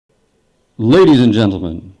Ladies and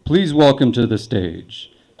gentlemen, please welcome to the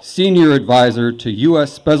stage Senior Advisor to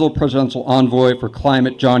U.S. Special Presidential Envoy for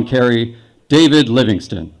Climate John Kerry, David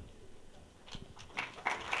Livingston.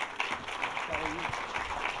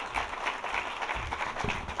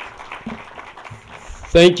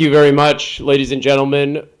 Thank you very much, ladies and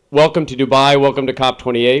gentlemen. Welcome to Dubai. Welcome to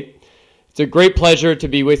COP28. It's a great pleasure to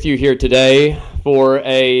be with you here today for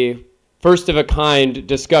a first-of-a-kind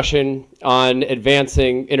discussion on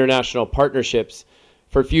advancing international partnerships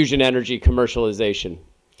for fusion energy commercialization.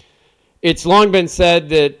 It's long been said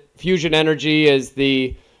that fusion energy is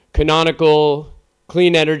the canonical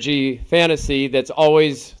clean energy fantasy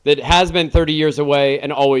that has been 30 years away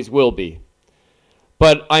and always will be.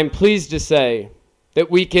 But I'm pleased to say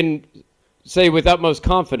that we can say with utmost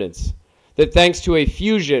confidence that thanks to a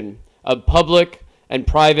fusion of public and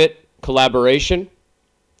private collaboration,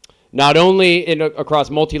 not only across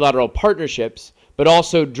multilateral partnerships, but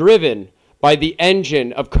also driven by the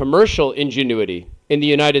engine of commercial ingenuity in the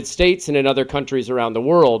United States and in other countries around the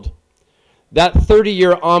world, that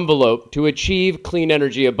 30-year envelope to achieve clean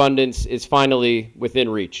energy abundance is finally within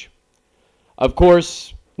reach. Of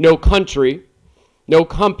course, no country, no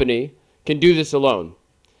company can do this alone.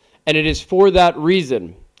 And it is for that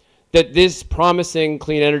reason that this promising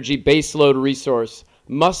clean energy baseload resource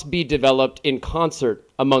must be developed in concert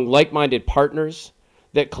among like-minded partners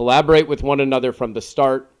that collaborate with one another from the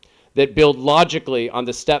start, that build logically on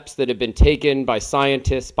the steps that have been taken by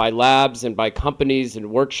scientists, by labs, and by companies and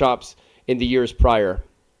workshops in the years prior.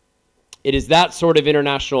 It is that sort of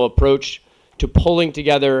international approach to pulling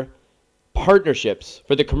together partnerships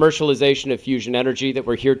for the commercialization of fusion energy that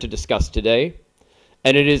we're here to discuss today.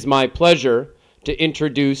 And it is my pleasure to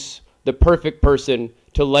introduce the perfect person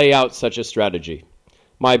to lay out such a strategy.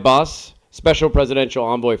 My boss, Special Presidential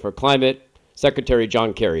Envoy for Climate, Secretary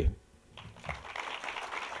John Kerry.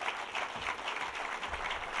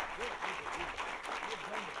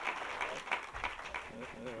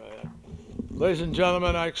 Ladies and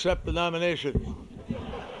gentlemen, I accept the nomination.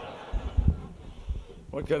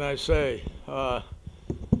 What can I say? I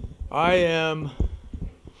am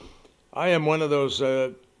one of those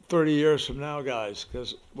 30 years from now guys,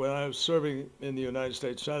 because when I was serving in the United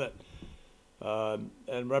States Senate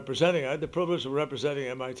and representing, I had the privilege of representing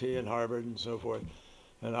MIT and Harvard and so forth,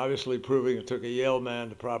 and obviously proving it took a Yale man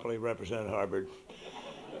to properly represent Harvard.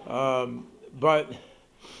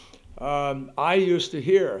 I used to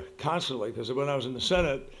hear constantly, because when I was in the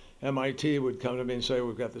Senate, MIT would come to me and say,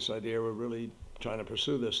 we've got this idea, we're really trying to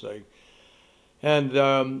pursue this thing. And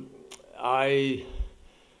I,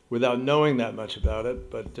 without knowing that much about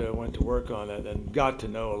it, but went to work on it and got to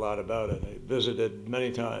know a lot about it. I visited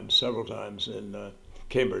many times, several times in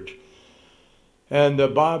Cambridge. And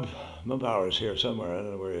Bob Mumpower is here somewhere, I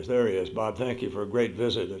don't know where he is. There he is. Bob, thank you for a great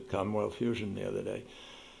visit at Commonwealth Fusion the other day.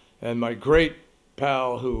 And my great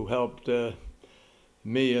pal who helped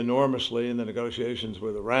me enormously in the negotiations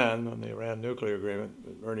with Iran on the Iran nuclear agreement,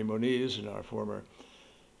 Ernie Moniz, and our former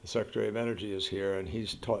Secretary of Energy is here, and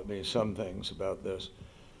he's taught me some things about this.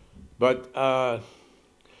 But I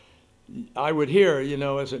would hear, you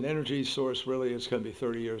know, as an energy source, really, it's going to be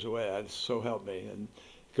 30 years away. So help me. And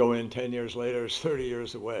go in 10 years later, it's 30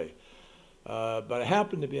 years away. But I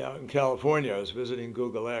happened to be out in California. I was visiting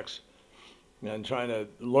Google X and trying to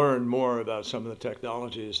learn more about some of the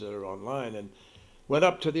technologies that are online, and went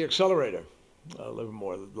up to the accelerator,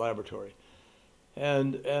 Livermore laboratory,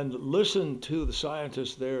 and listened to the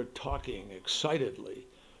scientists there talking excitedly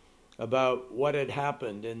about what had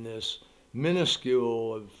happened in this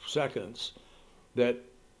minuscule of seconds that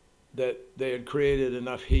they had created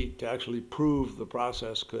enough heat to actually prove the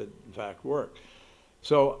process could in fact work.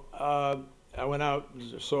 So I went out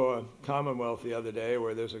and saw a Commonwealth the other day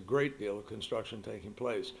where there's a great deal of construction taking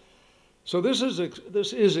place. So this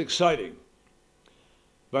is exciting,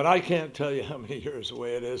 but I can't tell you how many years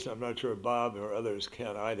away it is. I'm not sure Bob or others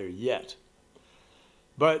can either yet.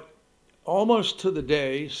 But almost to the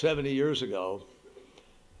day, 70 years ago,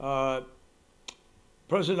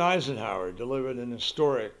 President Eisenhower delivered an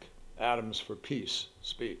historic Atoms for Peace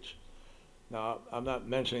speech. Now, I'm not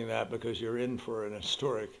mentioning that because you're in for an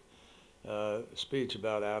historic speech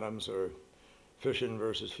about atoms or fission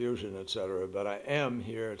versus fusion, et cetera, but I am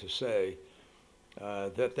here to say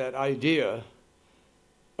that idea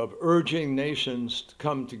of urging nations to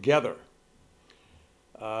come together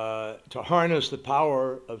to harness the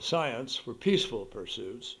power of science for peaceful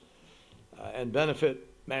pursuits and benefit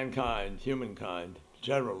mankind, humankind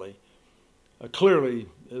generally, clearly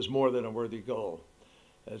is more than a worthy goal.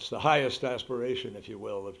 It's the highest aspiration, if you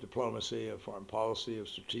will, of diplomacy, of foreign policy, of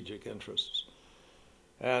strategic interests.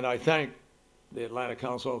 And I thank the Atlantic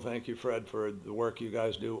Council. Thank you, Fred, for the work you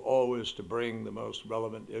guys do always to bring the most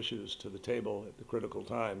relevant issues to the table at the critical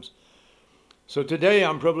times. So today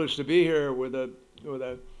I'm privileged to be here without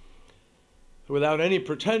any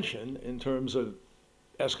pretension in terms of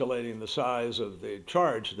escalating the size of the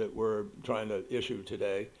charge that we're trying to issue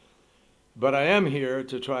today. But I am here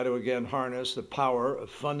to try to again harness the power of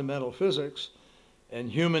fundamental physics and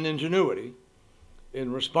human ingenuity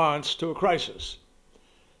in response to a crisis.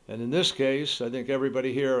 And in this case, I think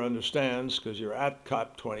everybody here understands, because you're at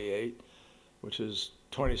COP28, which is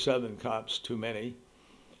 27 COPs too many,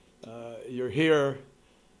 you're here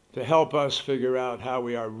to help us figure out how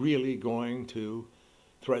we are really going to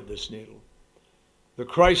thread this needle. The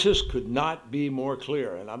crisis could not be more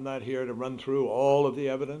clear, and I'm not here to run through all of the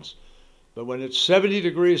evidence, but when it's 70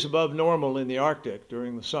 degrees above normal in the Arctic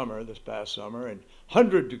during the summer, this past summer, and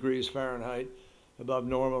 100 degrees Fahrenheit above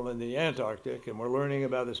normal in the Antarctic, and we're learning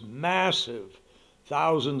about this massive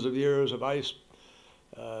thousands of years of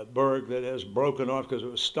iceberg that has broken off because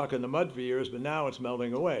it was stuck in the mud for years, but now it's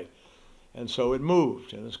melting away. And so it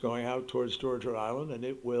moved, and it's going out towards Georgia Island, and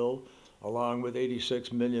it will, along with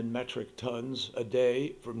 86 million metric tons a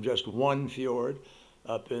day from just one fjord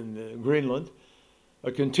up in Greenland,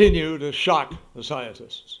 continue to shock the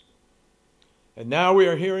scientists. And now we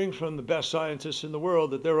are hearing from the best scientists in the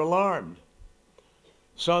world that they're alarmed.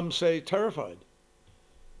 Some say terrified.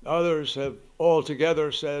 Others have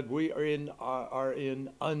altogether said we are in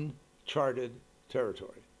uncharted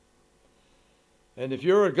territory. And if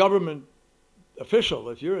you're a government official,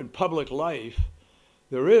 if you're in public life,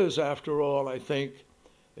 there is, after all, I think,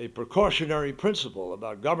 a precautionary principle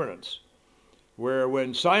about governance, where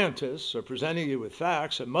when scientists are presenting you with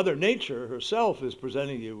facts, and Mother Nature herself is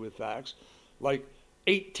presenting you with facts, like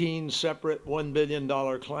 18 separate $1 billion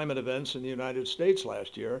climate events in the United States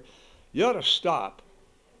last year, you ought to stop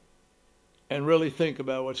and really think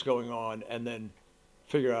about what's going on and then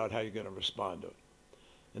figure out how you're going to respond to it.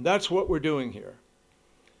 And that's what we're doing here.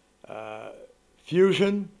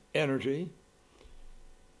 Fusion energy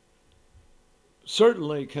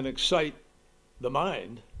certainly can excite the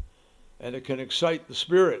mind, and it can excite the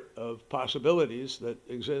spirit of possibilities that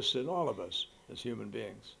exist in all of us as human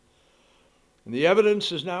beings. And the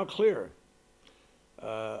evidence is now clear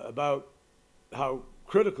about how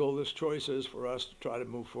critical this choice is for us to try to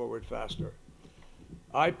move forward faster.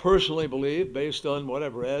 I personally believe, based on what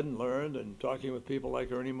I've read and learned and talking with people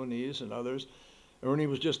like Ernie Moniz and others, Ernie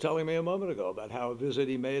was just telling me a moment ago about how a visit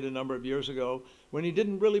he made a number of years ago when he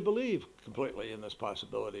didn't really believe completely in this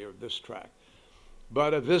possibility or this track.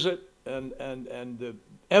 But a visit and the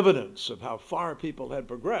evidence of how far people had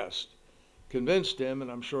progressed convinced him,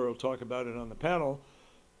 and I'm sure he'll talk about it on the panel,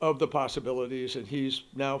 of the possibilities, and he's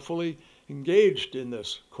now fully engaged in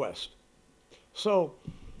this quest. So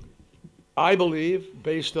I believe,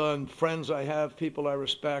 based on friends I have, people I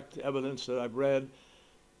respect, evidence that I've read,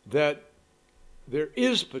 that there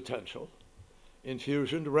is potential in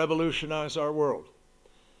fusion to revolutionize our world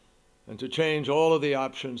and to change all of the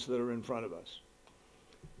options that are in front of us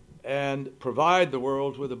and provide the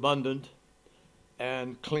world with abundant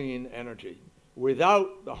and clean energy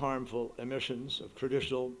without the harmful emissions of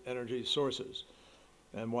traditional energy sources.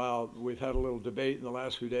 And while we've had a little debate in the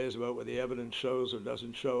last few days about what the evidence shows or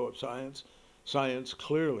doesn't show of science, science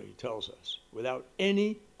clearly tells us, without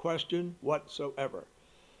any question whatsoever,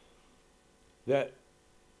 that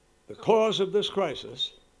the cause of this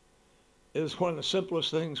crisis is one of the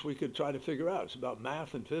simplest things we could try to figure out. It's about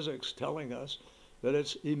math and physics telling us that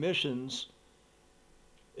it's emissions.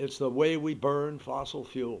 It's the way we burn fossil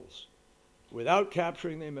fuels without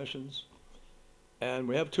capturing the emissions. And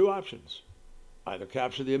we have two options. Either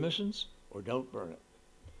capture the emissions or don't burn it.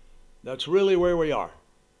 That's really where we are.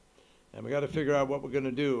 And we got to figure out what we're going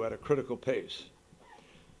to do at a critical pace.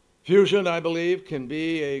 Fusion, I believe, can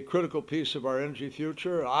be a critical piece of our energy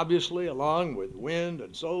future, obviously, along with wind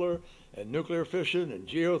and solar and nuclear fission and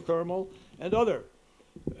geothermal and other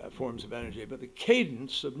forms of energy. But the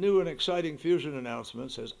cadence of new and exciting fusion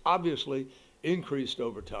announcements has obviously increased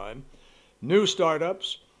over time. New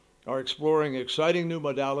startups are exploring exciting new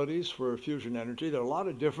modalities for fusion energy. There are a lot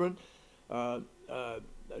of different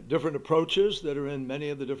approaches that are in many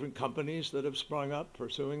of the different companies that have sprung up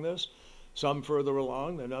pursuing this, some further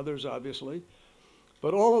along than others, obviously.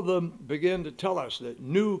 But all of them begin to tell us that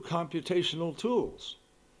new computational tools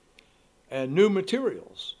and new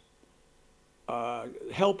materials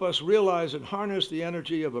help us realize and harness the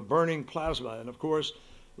energy of a burning plasma. And of course,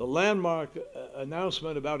 the landmark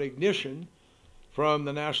announcement about ignition from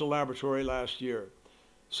the National Laboratory last year.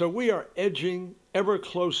 So we are edging ever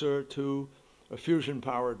closer to a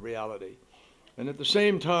fusion-powered reality. And at the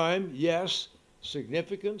same time, yes,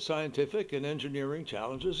 significant scientific and engineering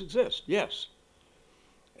challenges exist, yes.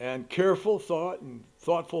 And careful thought and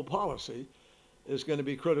thoughtful policy is going to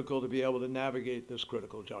be critical to be able to navigate this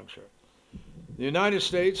critical juncture. The United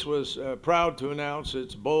States was proud to announce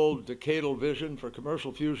its bold decadal vision for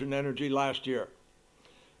commercial fusion energy last year,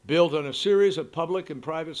 built on a series of public and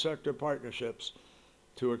private sector partnerships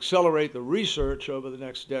to accelerate the research over the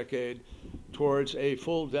next decade towards a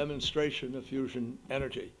full demonstration of fusion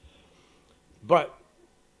energy. But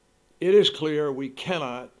it is clear we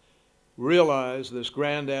cannot realize this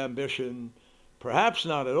grand ambition, perhaps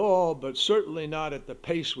not at all, but certainly not at the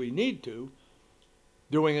pace we need to,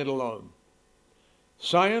 doing it alone.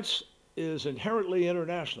 Science is inherently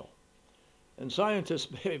international, and scientists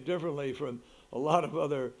behave differently from a lot of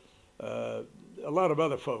other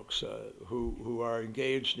folks who are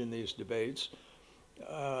engaged in these debates.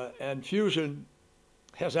 And fusion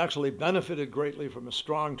has actually benefited greatly from a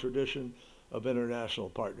strong tradition of international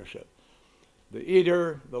partnership. The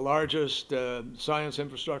ITER, the largest science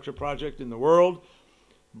infrastructure project in the world,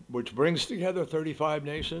 which brings together 35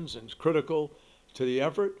 nations and is critical to the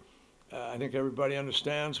effort. I think everybody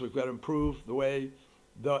understands we've got to improve the way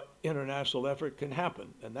the international effort can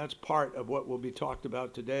happen. And that's part of what will be talked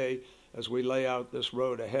about today as we lay out this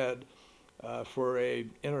road ahead for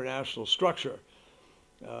an international structure.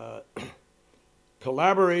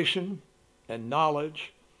 Collaboration and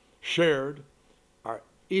knowledge shared are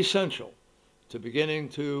essential to beginning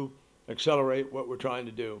to accelerate what we're trying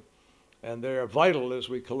to do. And they are vital as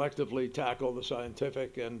we collectively tackle the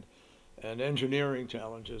scientific and engineering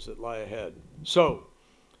challenges that lie ahead. So,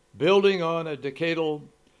 building on a decadal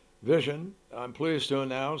vision, I'm pleased to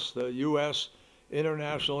announce the U.S.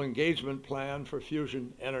 International Engagement Plan for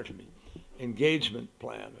Fusion Energy. Engagement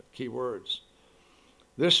plan, key words.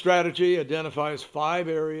 This strategy identifies 5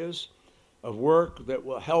 areas of work that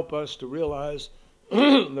will help us to realize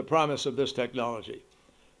the promise of this technology.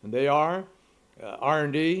 And they are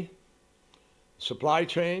R&D, supply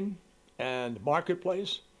chain and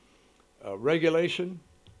marketplace, regulation,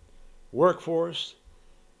 workforce,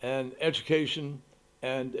 and education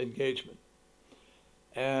and engagement.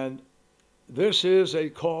 And this is a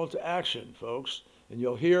call to action, folks. And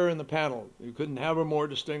you'll hear in the panel, you couldn't have a more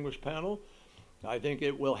distinguished panel. I think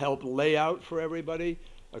it will help lay out for everybody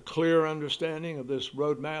a clear understanding of this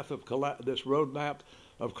roadmap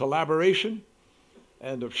of collaboration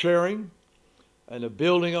and of sharing and of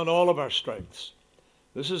building on all of our strengths.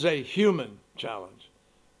 This is a human challenge,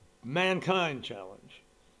 mankind challenge.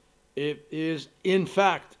 It is, in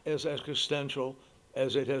fact, as existential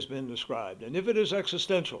as it has been described. And if it is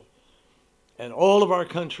existential, and all of our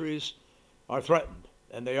countries are threatened,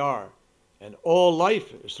 and they are, and all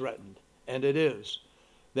life is threatened, and it is,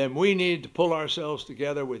 then we need to pull ourselves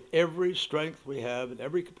together with every strength we have and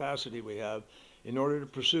every capacity we have in order to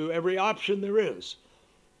pursue every option there is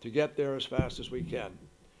to get there as fast as we can.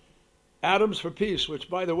 Atoms for Peace, which,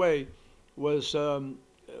 by the way, was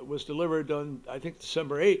delivered on, I think,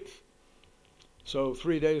 December 8th. So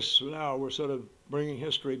 3 days from now, we're sort of bringing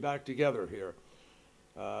history back together here.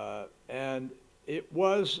 And it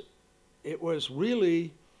was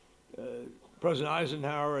really President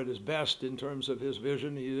Eisenhower at his best in terms of his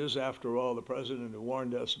vision. He is, after all, the president who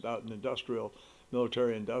warned us about an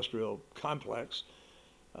military-industrial complex.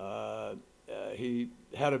 He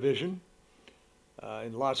had a vision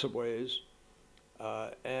in lots of ways.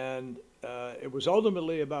 And it was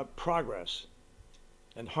ultimately about progress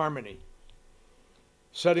and harmony,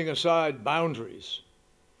 setting aside boundaries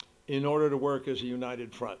in order to work as a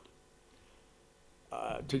united front.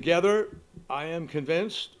 Together, I am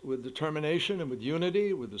convinced, with determination and with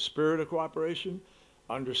unity, with the spirit of cooperation,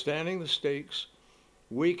 understanding the stakes,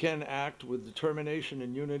 we can act with determination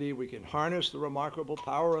and unity. We can harness the remarkable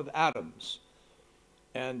power of atoms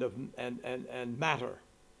and matter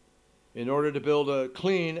in order to build a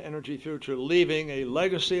clean energy future, leaving a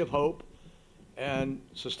legacy of hope and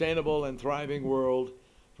sustainable and thriving world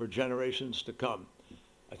for generations to come.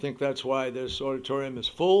 I think that's why this auditorium is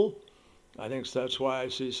full. I think that's why I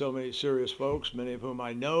see so many serious folks, many of whom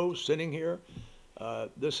I know, sitting here.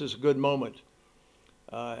 This is a good moment,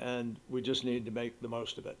 and we just need to make the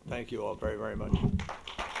most of it. Thank you all very, very much.